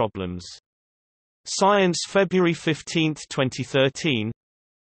practical problems. Science, February 15, 2013.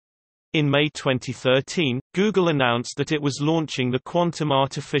 In May 2013, Google announced that it was launching the Quantum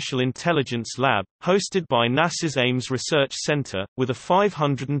Artificial Intelligence Lab, hosted by NASA's Ames Research Center, with a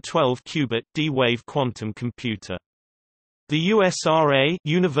 512-qubit D-Wave quantum computer. The USRA,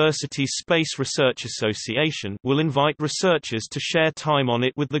 University Space Research Association, will invite researchers to share time on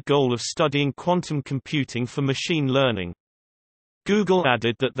it with the goal of studying quantum computing for machine learning. Google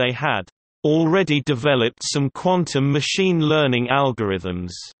added that they had already developed some quantum machine learning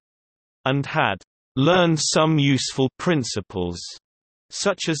algorithms and had learned some useful principles,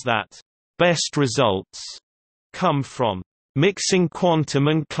 such as that best results come from mixing quantum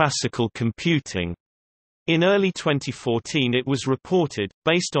and classical computing. In early 2014 it was reported,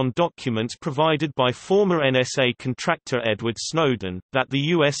 based on documents provided by former NSA contractor Edward Snowden, that the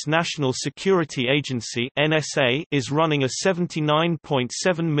U.S. National Security Agency (NSA) is running a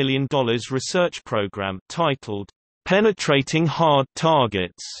 $79.7 million research program titled Penetrating Hard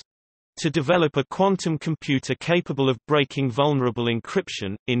Targets to develop a quantum computer capable of breaking vulnerable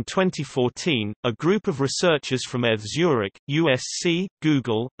encryption. In 2014, a group of researchers from ETH Zurich, USC,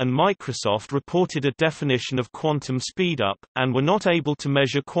 Google, and Microsoft reported a definition of quantum speedup, and were not able to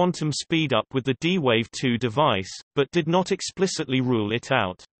measure quantum speedup with the D-Wave 2 device, but did not explicitly rule it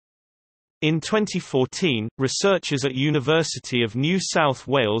out. In 2014, researchers at University of New South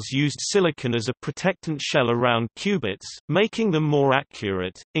Wales used silicon as a protectant shell around qubits, making them more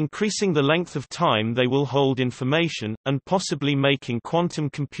accurate, increasing the length of time they will hold information, and possibly making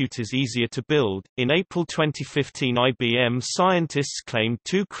quantum computers easier to build. In April 2015, IBM scientists claimed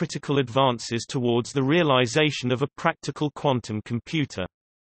two critical advances towards the realization of a practical quantum computer.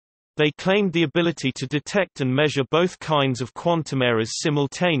 They claimed the ability to detect and measure both kinds of quantum errors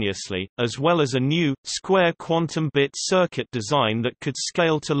simultaneously, as well as a new, square quantum bit circuit design that could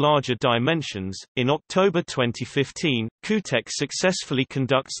scale to larger dimensions. In October 2015, QUTEC successfully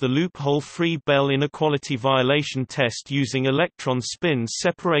conducts the loophole-free Bell inequality violation test using electron spins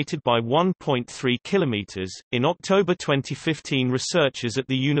separated by 1.3 km. In October 2015, researchers at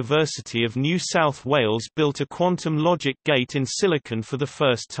the University of New South Wales built a quantum logic gate in silicon for the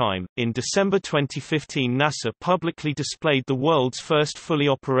first time. In December 2015, NASA publicly displayed the world's first fully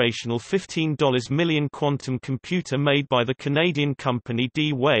operational $15 million quantum computer made by the Canadian company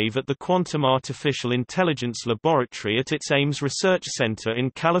D-Wave at the Quantum Artificial Intelligence Laboratory at its Ames Research Center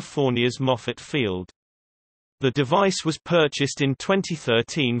in California's Moffett Field. The device was purchased in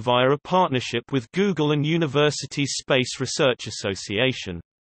 2013 via a partnership with Google and University's Space Research Association.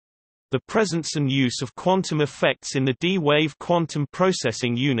 The presence and use of quantum effects in the D-Wave quantum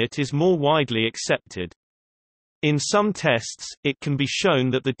processing unit is more widely accepted. In some tests, it can be shown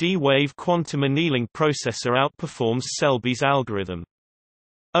that the D-Wave quantum annealing processor outperforms Selby's algorithm.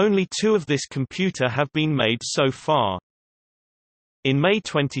 Only two of this computer have been made so far. In May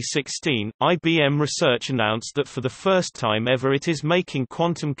 2016, IBM Research announced that for the first time ever it is making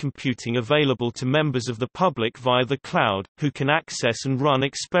quantum computing available to members of the public via the cloud, who can access and run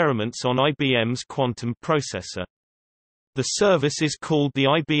experiments on IBM's quantum processor. The service is called the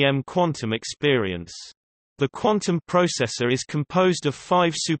IBM Quantum Experience. The quantum processor is composed of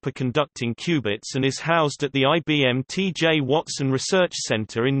 5 superconducting qubits and is housed at the IBM T.J. Watson Research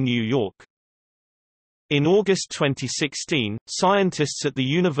Center in New York. In August 2016, scientists at the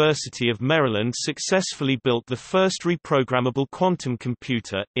University of Maryland successfully built the first reprogrammable quantum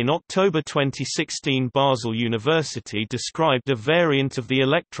computer. In October 2016, Basel University described a variant of the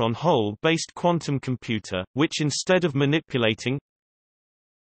electron hole-based quantum computer, which instead of manipulating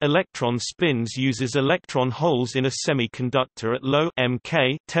electron spins uses electron holes in a semiconductor at low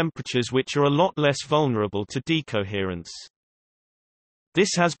mK temperatures which are a lot less vulnerable to decoherence.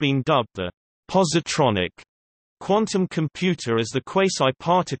 This has been dubbed the positronic quantum computer as the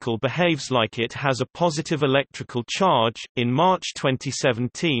quasi-particle behaves like it has a positive electrical charge. In March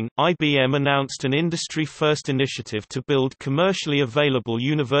 2017, IBM announced an industry-first initiative to build commercially available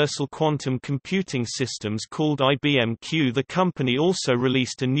universal quantum computing systems called IBM Q. The company also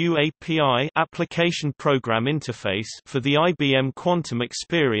released a new API application program interface for the IBM Quantum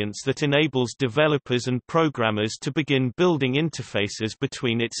Experience that enables developers and programmers to begin building interfaces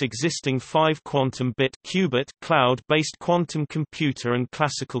between its existing 5 quantum-bit qubit cloud-based quantum computer and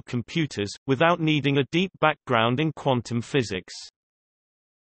classical computers, without needing a deep background in quantum physics.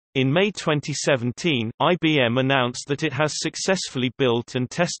 In May 2017, IBM announced that it has successfully built and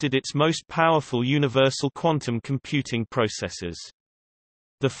tested its most powerful universal quantum computing processors.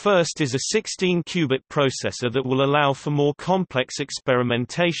 The first is a 16-qubit processor that will allow for more complex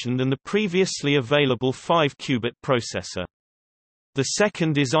experimentation than the previously available 5-qubit processor. The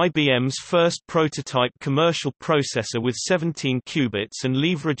second is IBM's first prototype commercial processor with 17 qubits and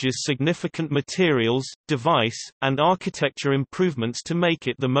leverages significant materials, device, and architecture improvements to make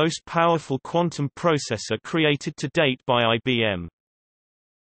it the most powerful quantum processor created to date by IBM.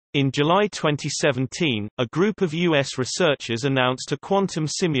 In July 2017, a group of U.S. researchers announced a quantum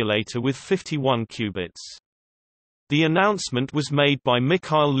simulator with 51 qubits. The announcement was made by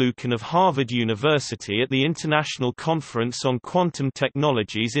Mikhail Lukin of Harvard University at the International Conference on Quantum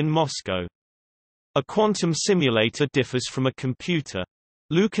Technologies in Moscow. A quantum simulator differs from a computer.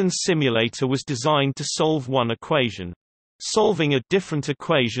 Lukin's simulator was designed to solve one equation. Solving a different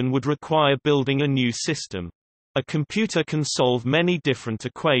equation would require building a new system. A computer can solve many different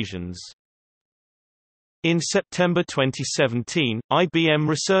equations. In September 2017, IBM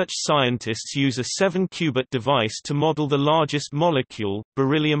research scientists use a 7-qubit device to model the largest molecule,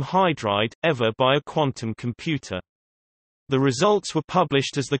 beryllium hydride, ever by a quantum computer. The results were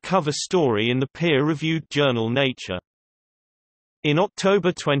published as the cover story in the peer-reviewed journal Nature. In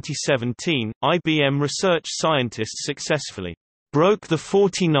October 2017, IBM research scientists successfully broke the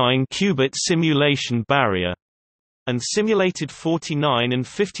 49-qubit simulation barrier and simulated 49 and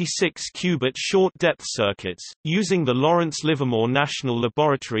 56-qubit short-depth circuits, using the Lawrence Livermore National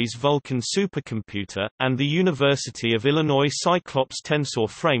Laboratory's Vulkan supercomputer, and the University of Illinois Cyclops tensor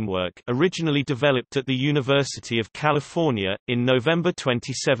framework originally developed at the University of California. In November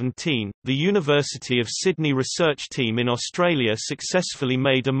 2017, the University of Sydney research team in Australia successfully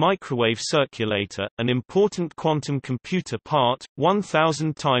made a microwave circulator, an important quantum computer part,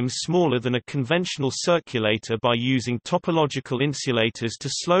 1,000 times smaller than a conventional circulator by using topological insulators to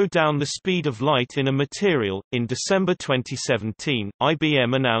slow down the speed of light in a material. In December 2017,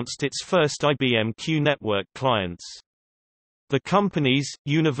 IBM announced its first IBM Q network clients. The companies,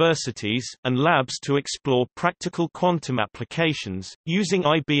 universities, and labs to explore practical quantum applications, using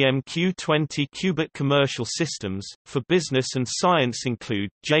IBM Q20 qubit commercial systems, for business and science include,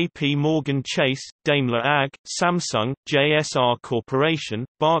 J.P. Morgan Chase, Daimler AG, Samsung, JSR Corporation,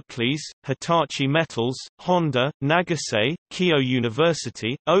 Barclays, Hitachi Metals, Honda, Nagasei, Keio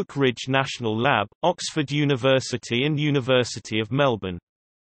University, Oak Ridge National Lab, Oxford University and University of Melbourne.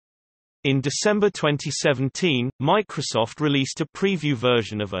 In December 2017, Microsoft released a preview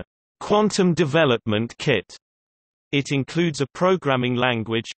version of a quantum development kit. It includes a programming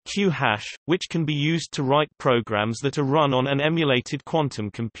language, Q-hash, which can be used to write programs that are run on an emulated quantum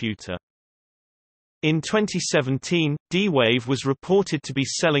computer. In 2017, D-Wave was reported to be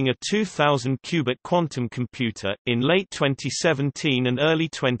selling a 2,000-qubit quantum computer. In late 2017 and early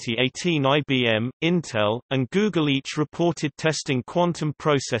 2018, IBM, Intel, and Google each reported testing quantum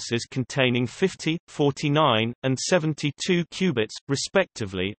processors containing 50, 49, and 72 qubits,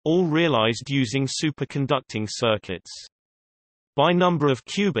 respectively, all realized using superconducting circuits. By number of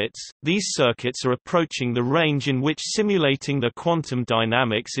qubits, these circuits are approaching the range in which simulating their quantum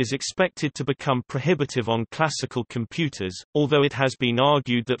dynamics is expected to become prohibitive on classical computers, although it has been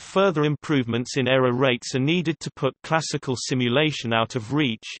argued that further improvements in error rates are needed to put classical simulation out of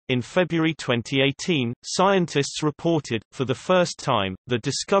reach. In February 2018, scientists reported, for the first time, the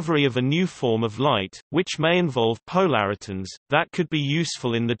discovery of a new form of light, which may involve polaritons, that could be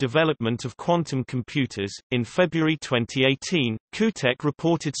useful in the development of quantum computers. In February 2018, QTech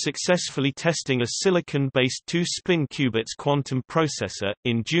reported successfully testing a silicon-based 2-spin qubits quantum processor.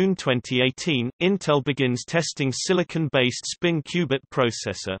 In June 2018, Intel begins testing silicon-based spin qubit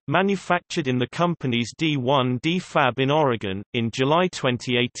processor, manufactured in the company's D1D fab in Oregon. In July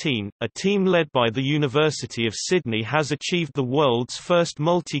 2018, a team led by the University of Sydney has achieved the world's first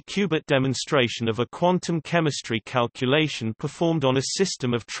multi-qubit demonstration of a quantum chemistry calculation performed on a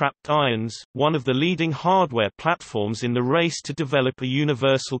system of trapped ions, one of the leading hardware platforms in the race to develop a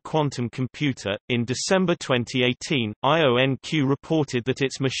universal quantum computer. In December 2018, IONQ reported that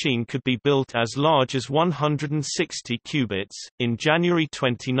its machine could be built as large as 160 qubits. In January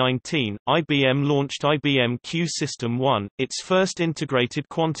 2019, IBM launched IBM Q System 1, its first integrated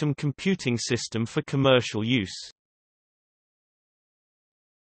quantum computing system for commercial use.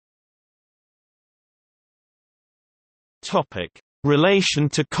 Topic: Relation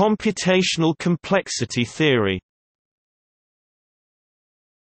to computational complexity theory.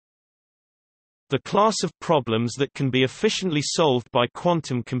 The class of problems that can be efficiently solved by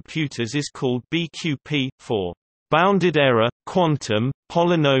quantum computers is called BQP, for bounded error, quantum,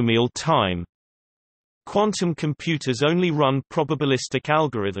 polynomial time. Quantum computers only run probabilistic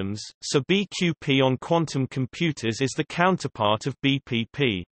algorithms, so BQP on quantum computers is the counterpart of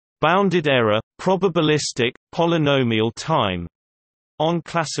BPP, bounded error, probabilistic, polynomial time, on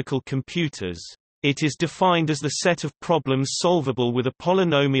classical computers. It is defined as the set of problems solvable with a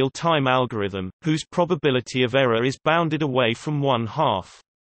polynomial time algorithm, whose probability of error is bounded away from 1/2.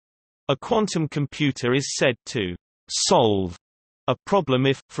 A quantum computer is said to solve a problem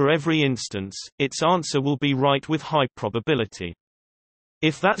if, for every instance, its answer will be right with high probability.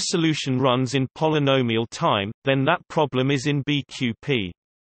 If that solution runs in polynomial time, then that problem is in BQP.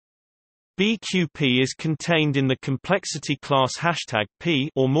 BQP is contained in the complexity class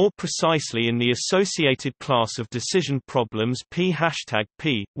 #P, or more precisely in the associated class of decision problems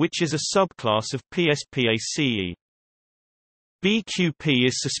P#P, which is a subclass of PSPACE. BQP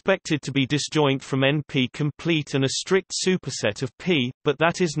is suspected to be disjoint from NP-complete and a strict superset of P, but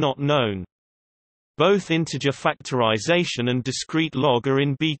that is not known. Both integer factorization and discrete log are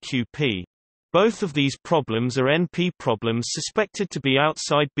in BQP. Both of these problems are NP problems suspected to be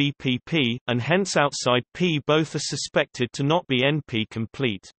outside BPP, and hence outside P. Both are suspected to not be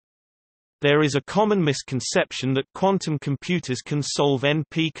NP-complete. There is a common misconception that quantum computers can solve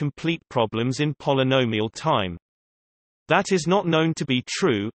NP-complete problems in polynomial time. That is not known to be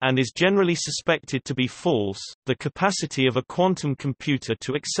true, and is generally suspected to be false. The capacity of a quantum computer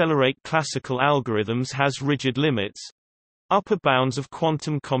to accelerate classical algorithms has rigid limits, upper bounds of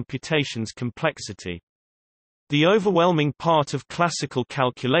quantum computation's complexity. The overwhelming part of classical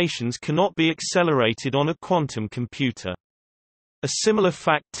calculations cannot be accelerated on a quantum computer. A similar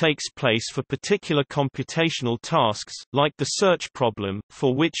fact takes place for particular computational tasks, like the search problem,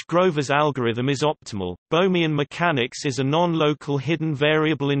 for which Grover's algorithm is optimal. Bohmian mechanics is a non-local hidden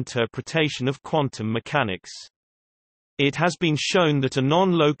variable interpretation of quantum mechanics. It has been shown that a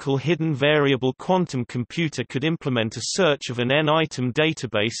non-local hidden variable quantum computer could implement a search of an n-item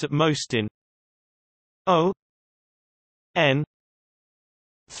database at most in O n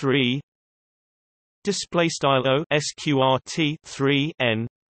 3 \O sqrt 3 n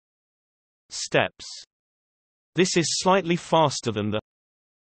steps. This is slightly faster than the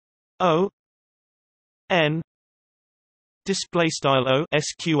O n \O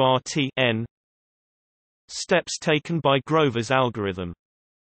sqrt n steps taken by Grover's algorithm.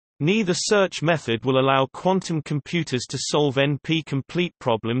 Neither search method will allow quantum computers to solve NP-complete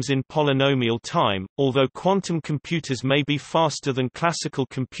problems in polynomial time, although quantum computers may be faster than classical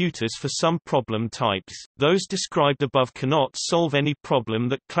computers for some problem types. Those described above cannot solve any problem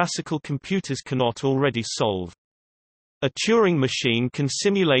that classical computers cannot already solve. A Turing machine can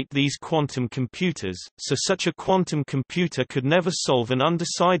simulate these quantum computers, so such a quantum computer could never solve an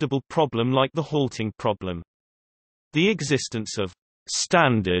undecidable problem like the halting problem. The existence of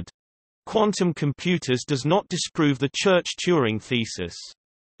standard quantum computers does not disprove the Church-Turing thesis.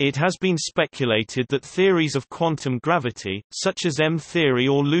 It has been speculated that theories of quantum gravity, such as M-theory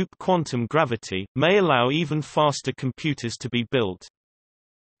or loop quantum gravity, may allow even faster computers to be built.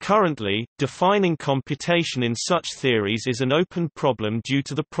 Currently, defining computation in such theories is an open problem due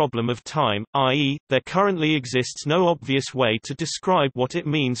to the problem of time, i.e., there currently exists no obvious way to describe what it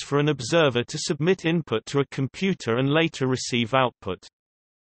means for an observer to submit input to a computer and later receive output.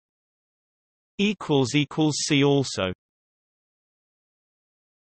 See also